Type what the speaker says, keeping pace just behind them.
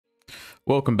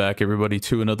Welcome back, everybody,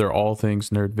 to another All Things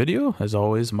Nerd video. As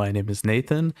always, my name is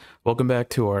Nathan. Welcome back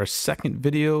to our second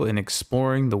video in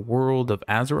exploring the world of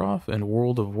Azeroth and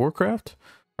World of Warcraft.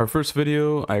 Our first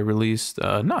video I released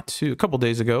a couple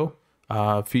days ago,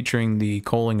 featuring the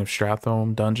Coaling of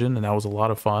Stratholme dungeon, and that was a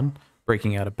lot of fun,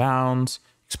 breaking out of bounds,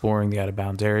 exploring the out of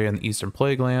bounds area in the Eastern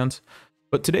Plaguelands.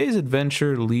 But today's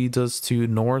adventure leads us to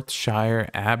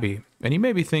Northshire Abbey. And you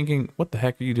may be thinking, what the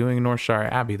heck are you doing in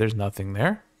Northshire Abbey? There's nothing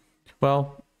there.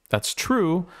 Well, that's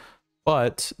true,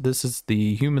 but this is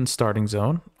the human starting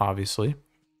zone, obviously.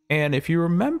 And if you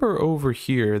remember over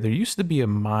here, there used to be a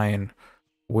mine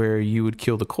where you would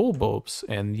kill the kobolds,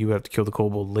 and you would have to kill the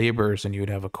kobold laborers, and you would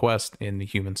have a quest in the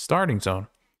human starting zone.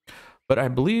 But I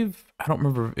believe, I don't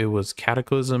remember if it was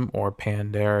Cataclysm or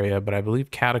Pandaria, but I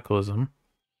believe Cataclysm,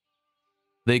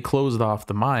 they closed off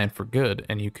the mine for good,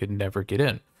 and you could never get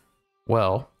in.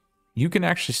 Well, you can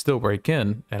actually still break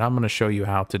in, and I'm going to show you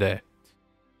how today.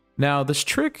 Now, this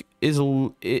trick is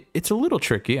it's a little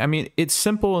tricky. I mean, it's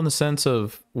simple in the sense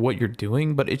of what you're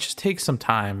doing, but it just takes some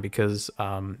time because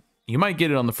you might get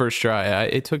it on the first try.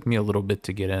 It took me a little bit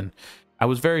to get in. I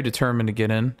was very determined to get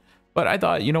in, but I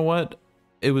thought, you know what?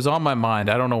 It was on my mind.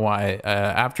 I don't know why.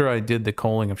 After I did the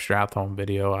Coaling of Stratholme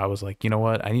video, I was like, you know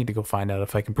what? I need to go find out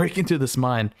if I can break into this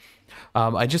mine.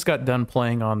 I just got done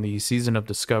playing on the Season of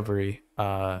Discovery,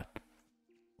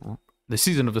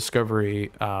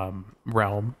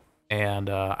 realm, and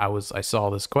I saw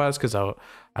this quest because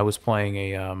I was playing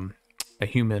a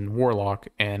human warlock,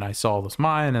 and I saw this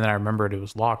mine, and then I remembered it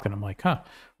was locked, and I'm like, huh,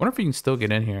 wonder if you can still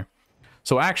get in here.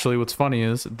 So actually, what's funny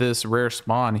is this rare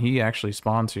spawn, he actually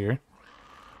spawns here,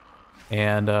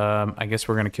 and I guess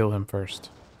we're gonna kill him first.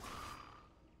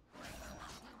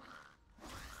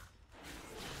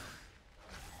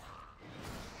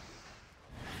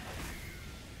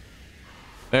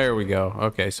 There we go.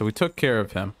 Okay, so we took care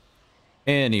of him.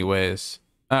 Anyways,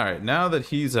 all right, now that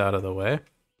he's out of the way,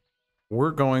 we're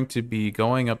going to be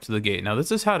going up to the gate. Now,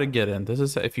 this is how to get in. This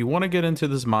is if you want to get into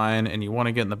this mine and you want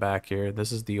to get in the back here,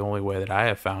 this is the only way that I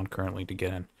have found currently to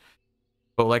get in.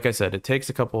 But like I said, it takes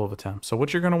a couple of attempts. So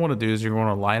what you're going to want to do is you're going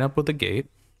to line up with the gate,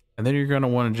 and then you're going to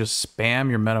want to just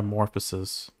spam your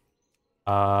metamorphosis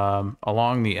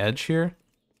along the edge here.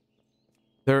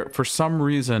 There, for some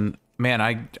reason, man,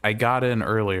 I got in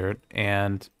earlier,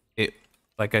 and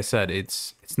like I said,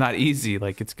 it's not easy.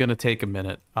 Like, it's gonna take a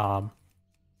minute. But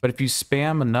if you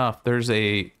spam enough, there's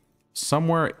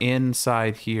somewhere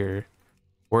inside here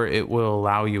where it will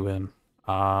allow you in.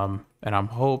 And I'm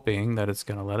hoping that it's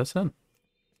gonna let us in.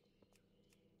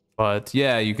 But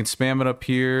yeah, you can spam it up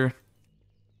here,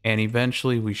 and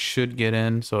eventually we should get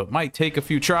in. So it might take a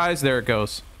few tries. There it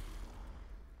goes.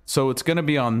 So it's gonna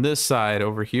be on this side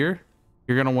over here.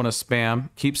 You're gonna want to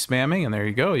keep spamming, and there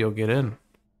you go. You'll get in.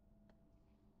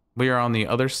 We are on the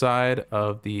other side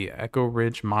of the Echo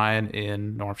Ridge mine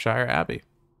in Northshire Abbey.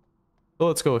 So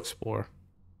let's go explore.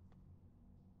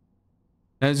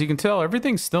 And as you can tell,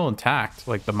 everything's still intact.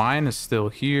 Like, the mine is still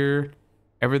here.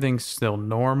 Everything's still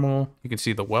normal. You can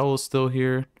see the well is still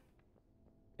here.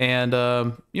 And,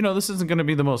 you know, this isn't going to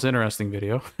be the most interesting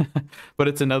video, but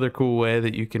it's another cool way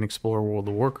that you can explore World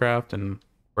of Warcraft and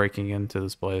breaking into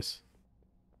this place.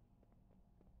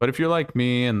 But if you're like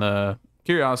me and the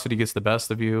curiosity gets the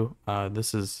best of you,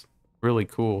 this is really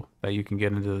cool that you can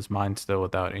get into this mine still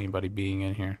without anybody being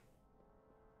in here.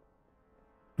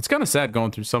 It's kind of sad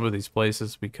going through some of these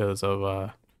places because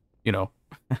of, you know,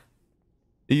 it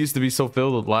used to be so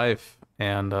filled with life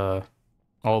and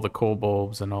all the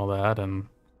kobolds and all that, and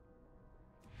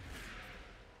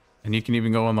you can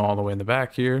even go all the way in the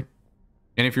back here.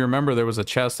 And if you remember, there was a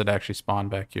chest that actually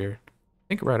spawned back here. I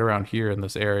think right around here in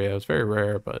this area. It was very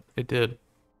rare, but it did.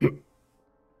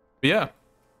 But yeah,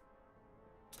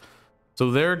 so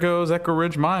there goes Echo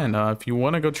Ridge Mine. If you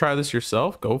want to go try this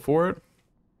yourself, go for it.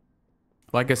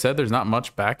 Like I said, there's not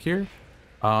much back here.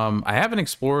 I haven't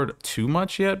explored too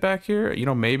much yet back here. You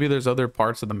know, maybe there's other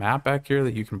parts of the map back here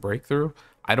that you can break through.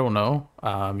 I don't know.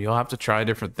 You'll have to try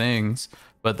different things,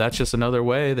 but that's just another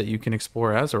way that you can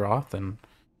explore Azeroth. And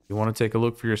if you want to take a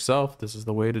look for yourself, this is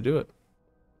the way to do it.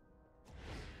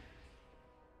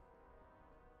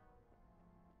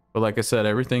 But like I said,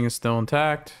 everything is still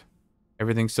intact.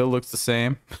 Everything still looks the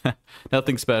same.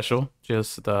 Nothing special.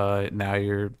 Just now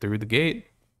you're through the gate.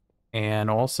 And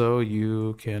also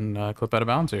you can clip out of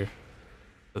bounds here.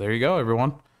 So there you go,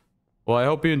 everyone. Well, I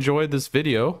hope you enjoyed this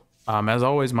video. As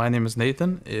always, my name is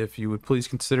Nathan. If you would please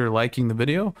consider liking the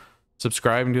video,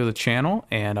 subscribing to the channel,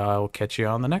 and I will catch you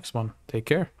on the next one. Take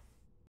care.